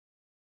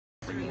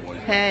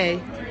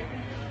Hey.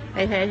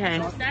 Hey, hey, hey.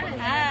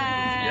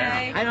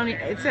 Hi. I don't.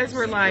 It says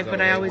we're live,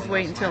 but I always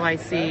wait until I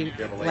see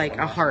like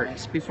a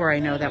heart before I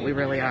know that we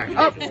really are.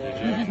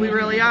 Oh, we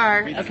really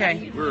are.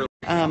 Okay.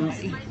 Oh,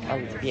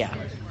 yeah.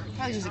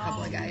 Probably just a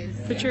couple of guys.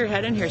 Put your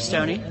head in here,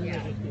 Stoney.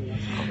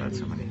 Oh, that's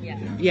so many.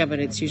 Yeah, but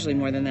it's usually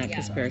more than that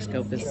because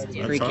Periscope is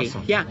freaky.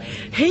 Awesome. Yeah.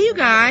 Hey, you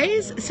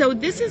guys. So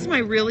this is my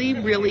really,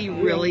 really,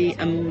 really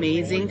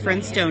amazing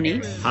friend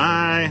Stoney.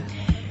 Hi.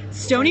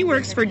 Stoney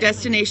works for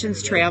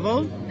Destinations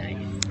Travel,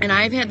 and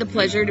I've had the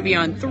pleasure to be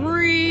on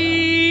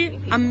 3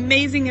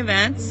 amazing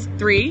events.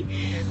 3.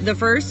 The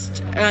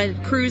first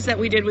cruise that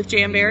we did with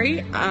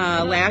Jamberry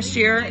last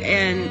year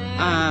in,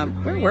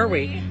 where were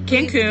we?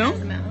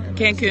 Cancun.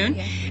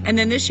 And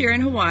then this year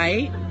in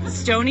Hawaii.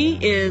 Stoney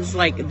is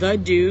like the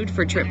dude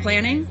for trip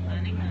planning.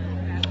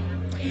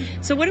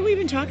 So what have we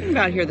been talking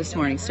about here this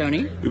morning,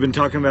 Stoney? We've been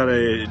talking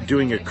about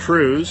doing a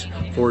cruise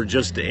for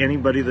just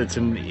anybody that's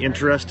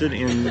interested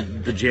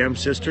in the Jam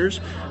Sisters,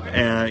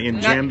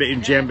 in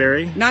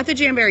Jamberry. Not the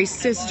Jamberry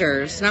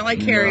sisters, not like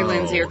Carrie, No.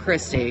 Lindsay, or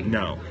Christy.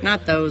 No,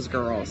 Not those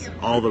girls.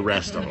 all the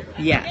rest of them.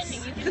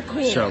 Yes.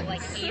 So,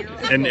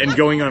 and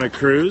going on a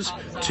cruise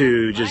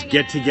to just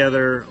get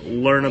together,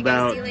 learn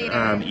about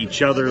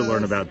each other,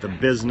 learn about the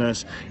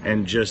business,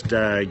 and just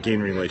gain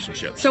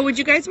relationships. So would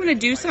you guys want to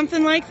do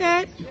something like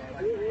that?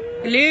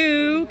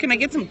 Hello? Can I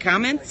get some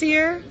comments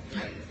here?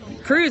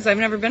 Cruise, I've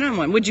never been on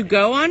one. Would you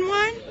go on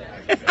one?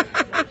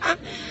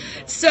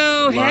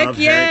 So, heck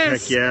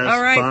yes. All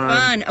right,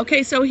 fun.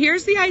 Okay, so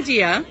here's the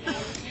idea.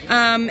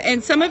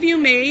 And some of you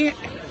may...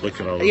 Look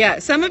at all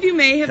of some of you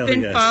may have Hell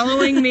been yes.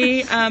 following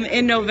me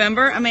in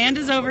November.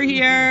 Amanda's over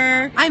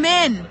here. I'm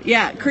in.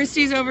 Yeah,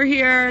 Christy's over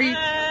here.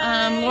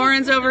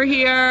 Lauren's over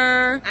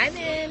here. I'm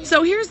in.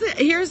 So here's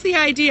the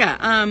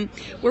idea.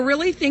 We're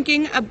really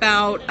thinking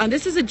about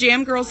this is a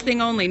Jam Girls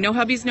thing only. No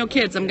hubbies, no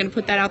kids. I'm going to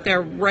put that out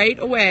there right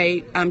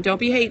away. Don't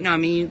be hating on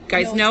me. You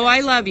guys know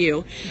I love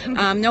you.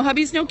 No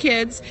hubbies, no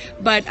kids.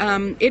 But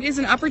it is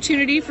an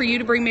opportunity for you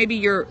to bring maybe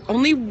your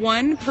only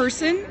one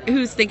person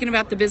who's thinking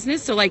about the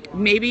business. So like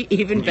maybe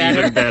even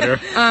better. Even better.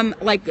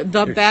 Like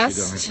the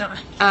best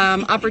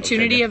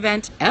opportunity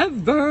event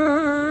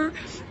ever.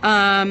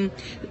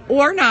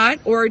 Or not,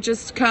 or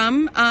just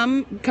come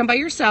by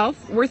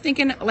yourself. We're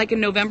thinking like a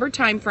November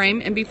time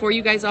frame, and before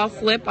you guys all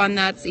flip on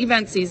that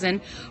event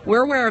season,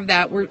 we're aware of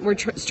that. We're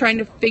trying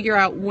to figure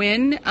out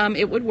when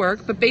it would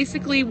work. But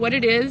basically, what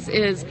it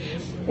is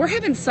we're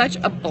having such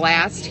a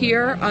blast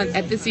here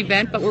at this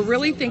event, but we're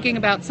really thinking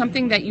about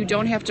something that you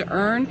don't have to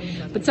earn,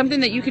 but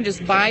something that you can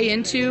just buy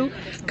into.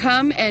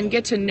 Come and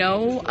get to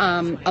know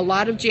a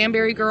lot of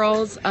Jamberry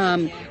girls,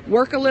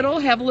 work a little,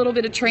 have a little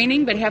bit of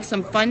training, but have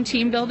some fun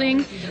team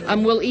building.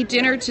 We'll eat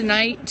dinner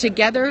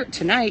together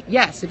tonight.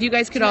 Yes, if you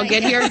guys could all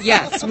get here,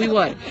 yes, we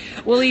would.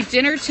 We'll eat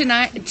dinner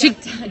tonight.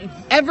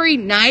 Every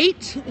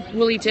night,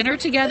 we'll eat dinner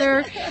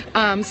together.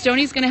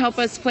 Stoney's going to help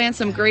us plan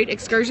some great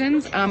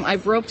excursions.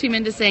 I've roped him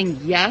into saying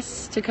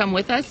yes to come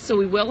with us, so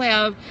we will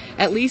have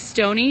at least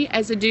Stoney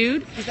as a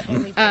dude.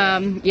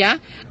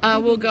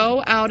 We'll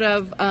go out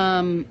of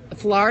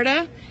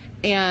Florida,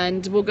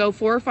 and we'll go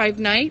 4 or 5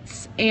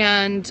 nights,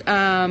 and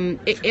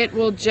it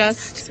will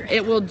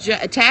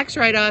tax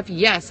write off.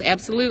 Yes,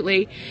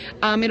 absolutely.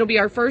 It'll be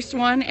our first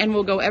one, and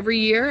we'll go every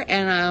year,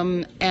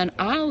 and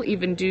I'll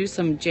even do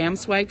some jam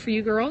swag for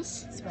you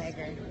girls.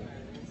 Swagger.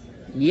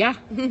 Yeah,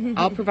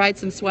 I'll provide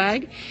some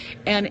swag,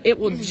 and it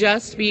will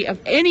just be of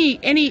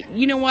any.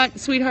 You know what,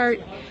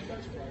 sweetheart?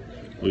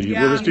 Will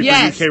just be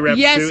Yes, for UK reps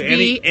yes, too?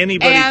 B,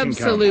 Anybody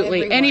absolutely.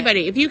 Everyone.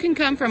 Anybody. If you can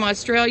come from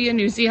Australia,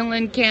 New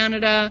Zealand,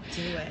 Canada,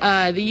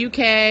 the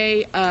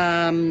UK,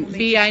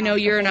 B, I know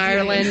you're in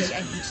Ireland,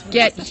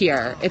 get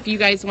here if you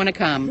guys want to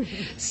come.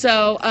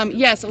 So,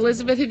 yes,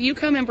 Elizabeth, if you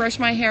come and brush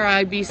my hair,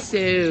 I'd be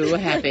so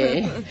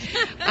happy.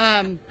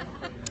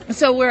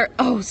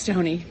 So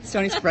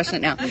Stoney's brushing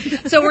it now.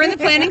 So we're in the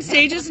planning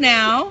stages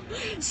now.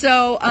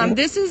 So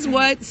this is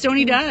what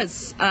Stoney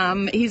does.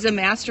 He's a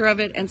master of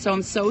it, and so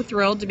I'm so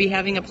thrilled to be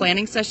having a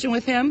planning session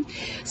with him.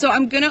 So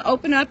I'm going to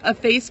open up a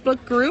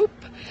Facebook group.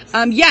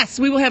 Yes,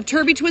 we will have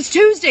Turby Twist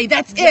Tuesday.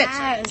 That's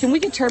it. Can we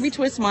get Turby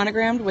Twist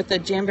monogrammed with the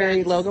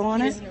Jamberry logo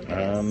on it?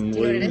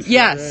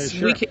 Yes,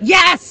 sure. we can.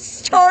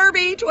 Yes,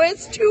 Turby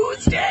Twist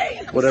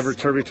Tuesday. Whatever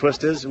Turby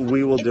Twist is,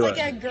 we will do It's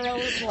it. like a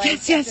girl's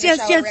like Yes.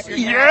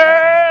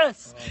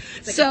 Yes.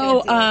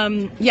 So,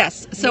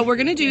 yes. So we're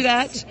going to do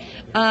that,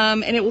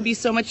 and it will be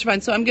so much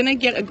fun. So I'm going to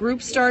get a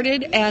group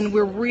started, and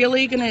we're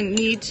really going to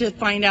need to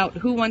find out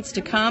who wants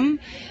to come,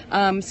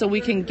 so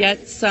we can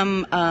get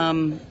some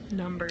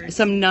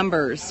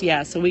numbers.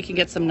 Yeah, so we can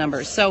get some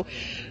numbers. So,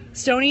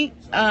 Stoney,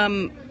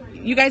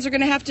 you guys are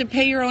going to have to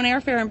pay your own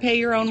airfare and pay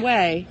your own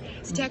way,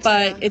 It's tax but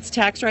write-off. it's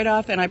tax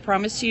write-off, and I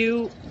promise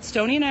you,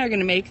 Stoney and I are going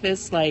to make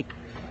this like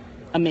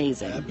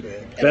amazing.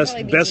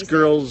 Best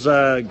girls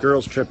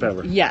trip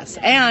ever. Yes,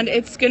 and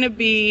it's going to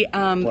be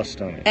Plus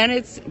Stoney. and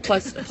it's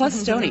plus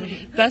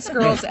Stoney. Best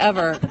girls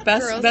ever.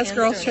 Best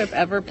girls trip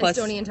ever. Plus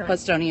Stoney and Tony.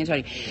 Plus Stoney and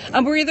Tony.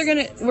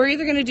 We're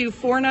either gonna do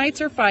 4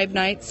 nights or 5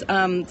 nights.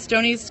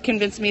 Stoney's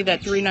convinced me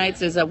that 3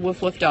 nights is a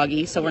woof woof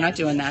doggy, so we're not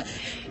doing that.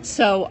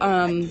 So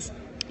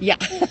yeah.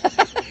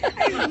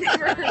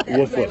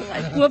 Woof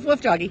woof. Woof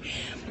woof doggy.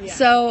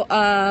 So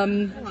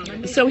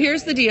so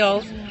here's the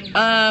deal.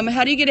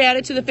 How do you get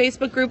added to the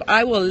Facebook group?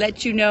 I will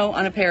let you know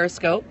on a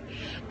Periscope.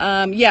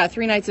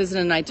 3 nights isn't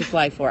a night to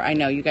fly for. I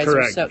know you guys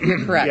Correct. are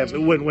you're correct. Yeah,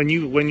 but when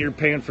you're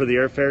paying for the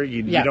airfare,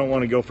 you Yeah. don't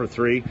want to go for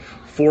 3,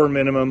 4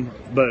 minimum.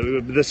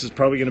 But this is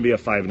probably going to be a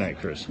 5-night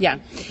cruise. Yeah.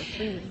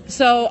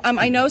 So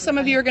I know some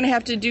of you are going to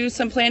have to do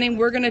some planning.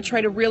 We're going to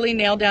try to really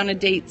nail down a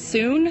date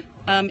soon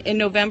in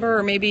November,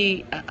 or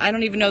maybe I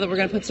don't even know that we're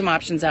going to put some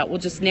options out. We'll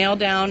just nail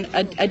down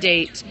a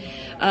date.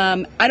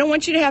 I don't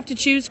want you to have to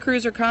choose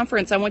cruise or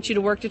conference. I want you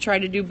to work to try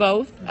to do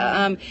both.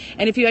 And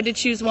if you had to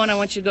choose one, I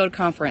want you to go to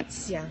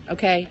conference. Yeah.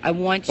 Okay. I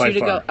want By you to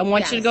far. go. I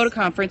want you to go to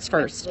conference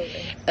first.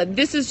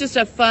 This is just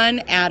a fun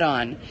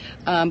add-on,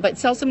 but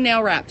sell some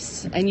nail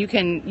wraps, and you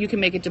can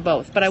make it to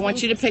both. But I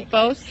want you to pick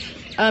both.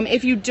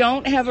 If you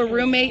don't have a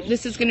roommate,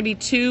 this is going to be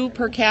 2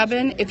 per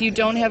cabin. If you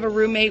don't have a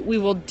roommate, we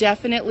will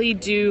definitely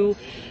do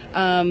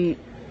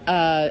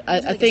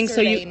a thing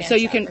so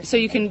you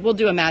can we'll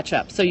do a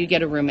matchup so you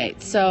get a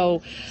roommate.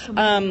 So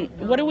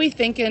what are we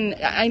thinking?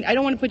 I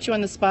don't want to put you on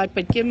the spot,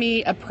 but give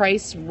me a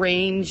price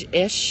range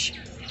ish.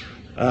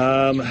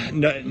 Not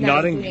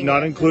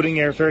including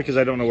airfare, because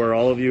I don't know where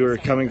all of you are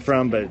coming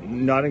from, but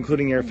not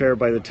including airfare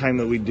by the time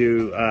that we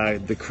do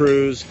the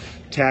cruise,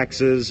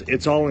 taxes,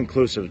 it's all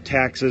inclusive.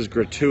 Taxes,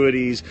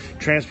 gratuities,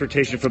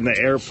 transportation from the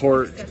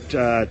airport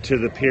to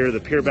the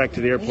pier back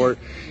to the airport.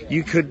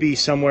 You could be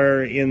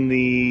somewhere in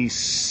the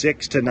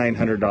 $600 to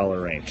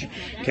 $900 range.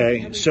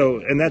 Okay, so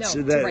and that's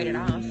write it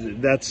off.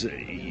 that's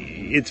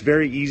it's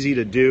very easy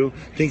to do.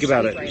 Think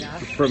about it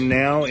from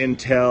now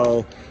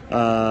until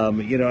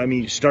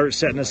start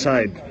setting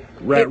aside.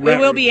 It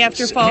will be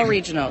after fall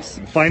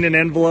regionals. Find an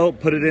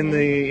envelope, put it in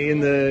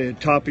the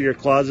top of your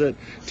closet.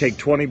 Take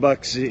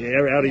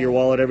 $20 out of your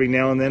wallet every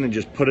now and then, and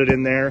just put it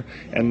in there.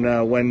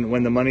 And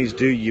when the money's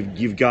due,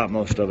 you've got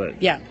most of it.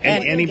 Yeah.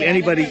 And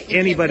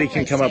anybody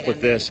can come up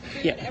with this.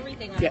 Yeah.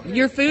 Yeah.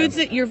 Your foods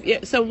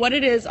so what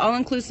it is, all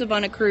inclusive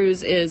on a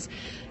cruise is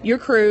your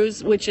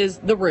cruise, which is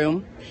the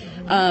room.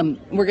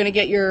 We're going to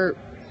get your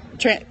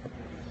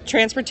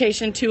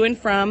transportation to and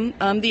from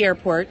the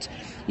airport.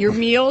 Your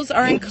meals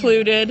are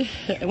included.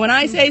 When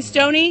I say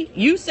Stoney,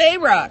 you say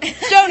rocks.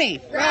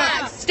 Stoney.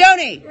 Rocks.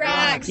 Stoney.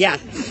 Rocks. Yeah.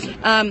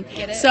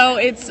 So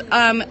it's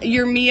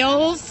your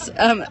meals.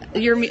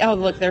 Oh,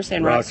 look, they're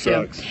saying rocks too.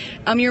 Rocks.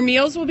 Your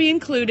meals will be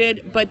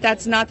included, but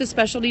that's not the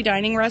specialty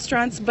dining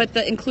restaurants. But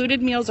the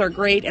included meals are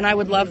great, and I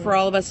would love for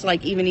all of us to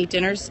even eat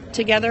dinners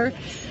together.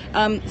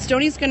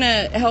 Stoney's going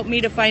to help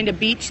me to find a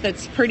beach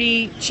that's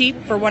pretty cheap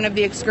for one of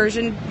the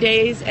excursion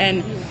days,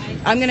 and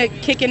I'm going to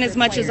kick in as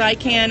much as I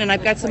can, and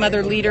I've got some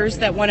other leaders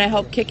that want to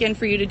help kick in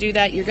for you to do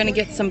that. You're going to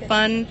get some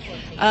fun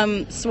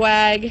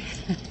swag. It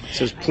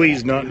says,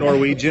 please, not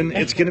Norwegian.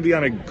 It's going to be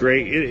on a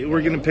great.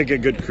 We're going to pick a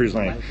good cruise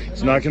line.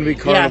 It's not going to be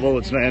Carnival. Yeah.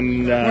 It's not.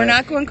 And, We're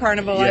not going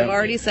Carnival. yeah. I've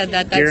already said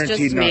that. That's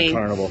guaranteed just me. not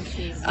Carnival.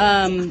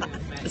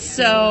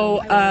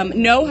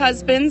 No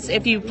husbands.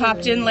 If you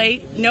popped in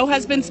late, no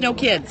husbands, no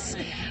kids.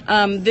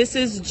 This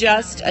is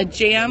just a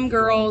Jam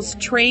Girls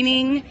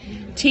training,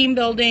 team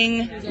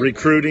building.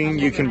 Recruiting.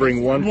 You can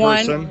bring one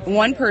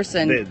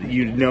person that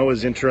you know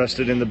is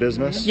interested in the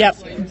business.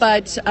 Yep.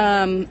 But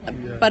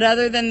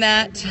other than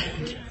that,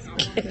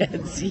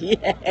 kids.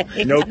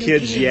 Yay. No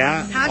kids.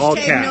 Yeah. All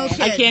Hashtag no caps.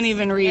 kids. I can't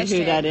even read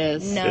who that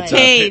is. None. It's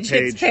Paige.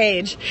 Paige. It's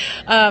Paige.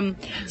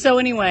 So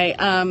anyway,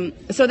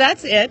 so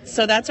that's it.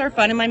 So that's our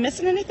fun. Am I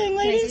missing anything,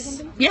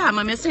 ladies? Yeah. Am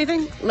I missing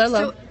anything?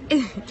 Lolo. So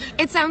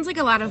it sounds like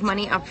a lot of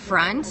money up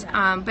front,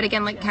 but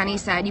again, like Kenny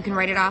said, you can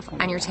write it off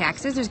on your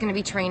taxes. There's going to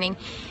be training,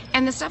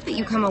 and the stuff that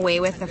you come away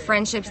with, the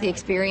friendships, the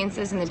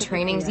experiences, and the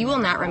trainings, you will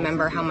not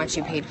remember how much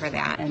you paid for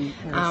that.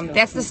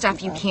 That's the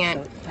stuff you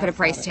can't put a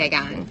price tag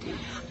on.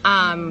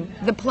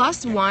 The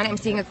 +1, I'm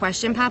seeing a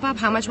question pop up.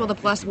 How much will the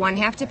 +1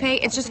 have to pay?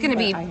 It's just going to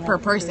be per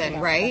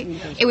person, right?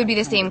 It would be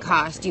the same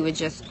cost. You would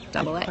just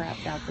double it.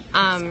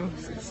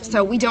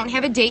 So we don't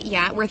have a date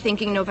yet. We're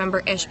thinking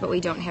November-ish, but we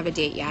don't have a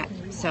date yet.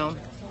 So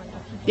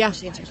Yeah.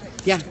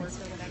 Yeah.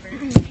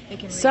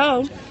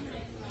 So,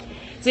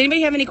 does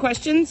anybody have any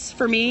questions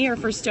for me or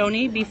for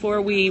Stoney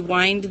before we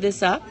wind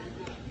this up?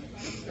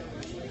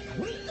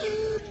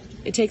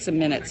 It takes a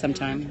minute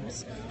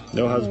sometimes.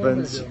 No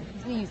husbands.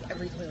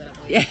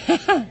 Yeah.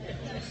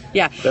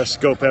 Yeah. Best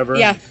scope ever.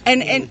 Yeah.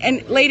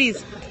 And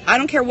ladies, I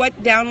don't care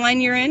what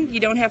downline you're in. You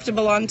don't have to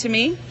belong to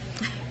me.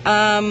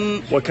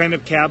 What kind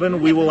of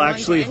cabin? We will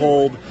actually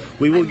hold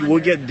we'll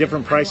get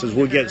different prices.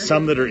 We'll get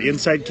some that are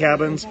inside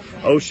cabins,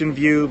 ocean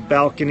view,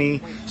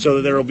 balcony, so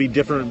that there will be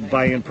different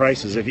buy-in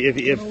prices.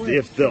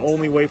 If the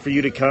only way for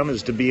you to come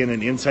is to be in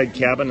an inside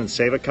cabin and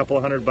save a couple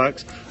of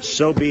 $100,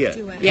 so be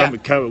it. Yeah.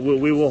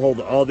 We will hold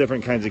all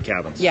different kinds of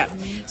cabins. Yeah.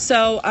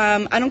 So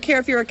I don't care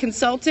if you're a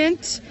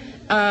consultant,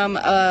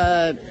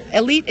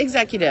 elite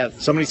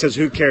executive. Somebody says,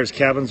 who cares?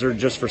 Cabins are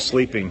just for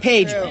sleeping.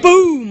 Paige,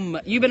 boom!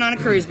 You've been on a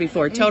cruise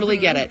before. Totally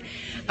get it.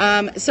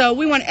 So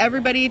we want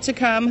everybody to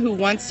come who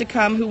wants to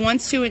come, who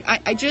wants to.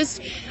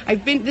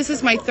 This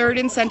is my third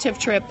incentive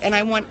trip, and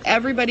I want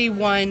everybody,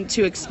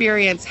 to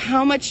experience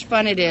how much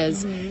fun it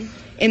is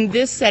in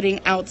this setting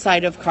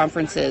outside of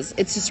conferences.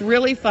 It's just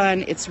really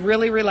fun. It's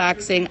really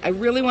relaxing. I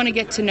really want to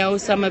get to know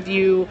some of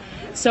you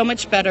so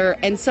much better,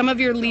 and some of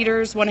your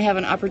leaders want to have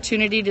an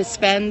opportunity to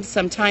spend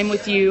some time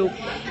with you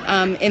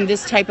in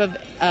this type of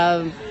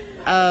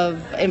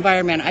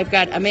environment. I've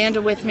got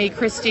Amanda with me,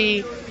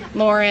 Christy,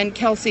 Lauren,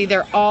 Kelsey.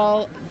 They're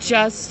all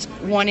just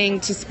wanting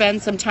to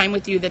spend some time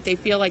with you that they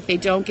feel like they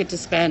don't get to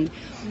spend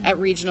at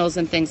regionals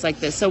and things like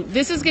this. So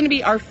this is going to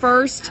be our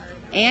first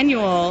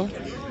annual.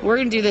 We're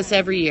going to do this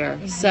every year.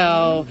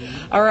 So,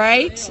 all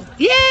right.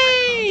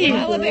 Yay!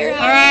 All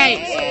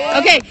right.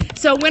 Okay,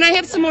 so when I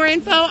have some more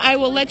info, I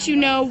will let you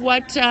know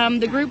what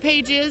the group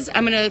page is.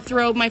 I'm going to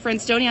throw my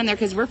friend Stoney on there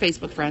because we're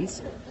Facebook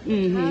friends.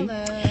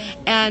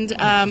 And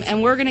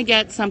we're going to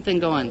get something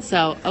going.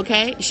 So,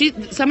 okay.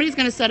 Somebody's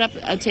going to set up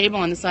a table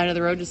on the side of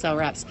the road to sell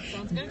wraps.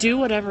 Do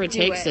whatever it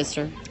takes,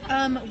 sister.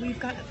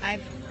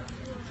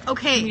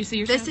 Okay, Can you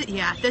see this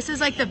yourself? is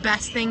like the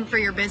best thing for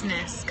your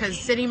business, because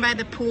sitting by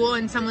the pool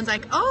and someone's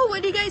like, oh,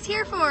 what are you guys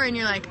here for? And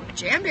you're like,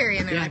 Jamboree,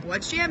 and they're like,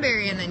 what's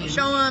Jamboree? And then you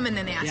show them, and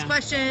then they ask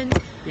questions.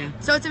 Yeah.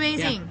 So it's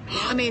amazing.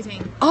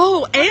 Amazing.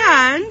 Oh,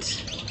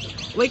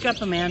 and wake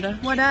up, Amanda.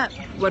 What up?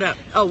 What up?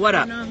 Oh, what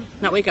up?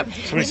 Not wake up.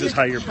 Somebody says,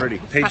 hi, you're pretty.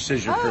 Paige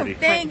says you're pretty.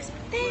 Thanks.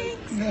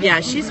 Yeah,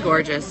 she's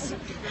gorgeous.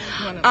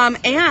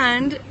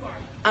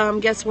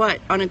 Guess what?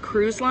 On a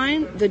cruise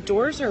line, the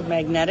doors are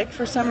magnetic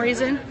for some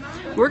reason.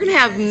 We're going to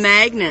have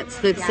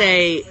magnets that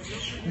say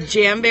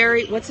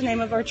Jamboree. What's the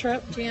name of our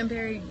trip?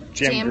 Jamboree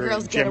Jam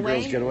Girls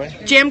Getaway.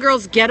 Jam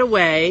Girls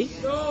Getaway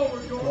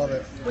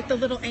with the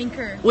little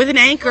anchor. with an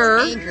anchor.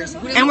 Anchors.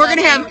 And we're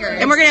gonna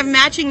have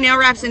matching nail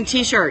wraps and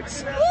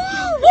t-shirts.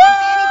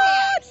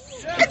 What?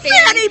 It's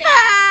fanny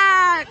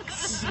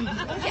packs!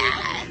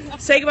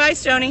 Yes. Say goodbye,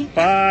 Stoney.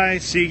 Bye.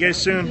 See you guys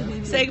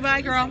soon. Say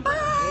goodbye, girl.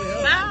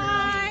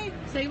 Bye.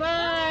 Say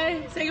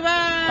goodbye. Say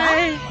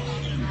goodbye.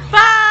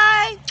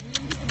 Bye.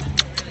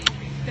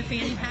 The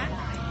fanny pack.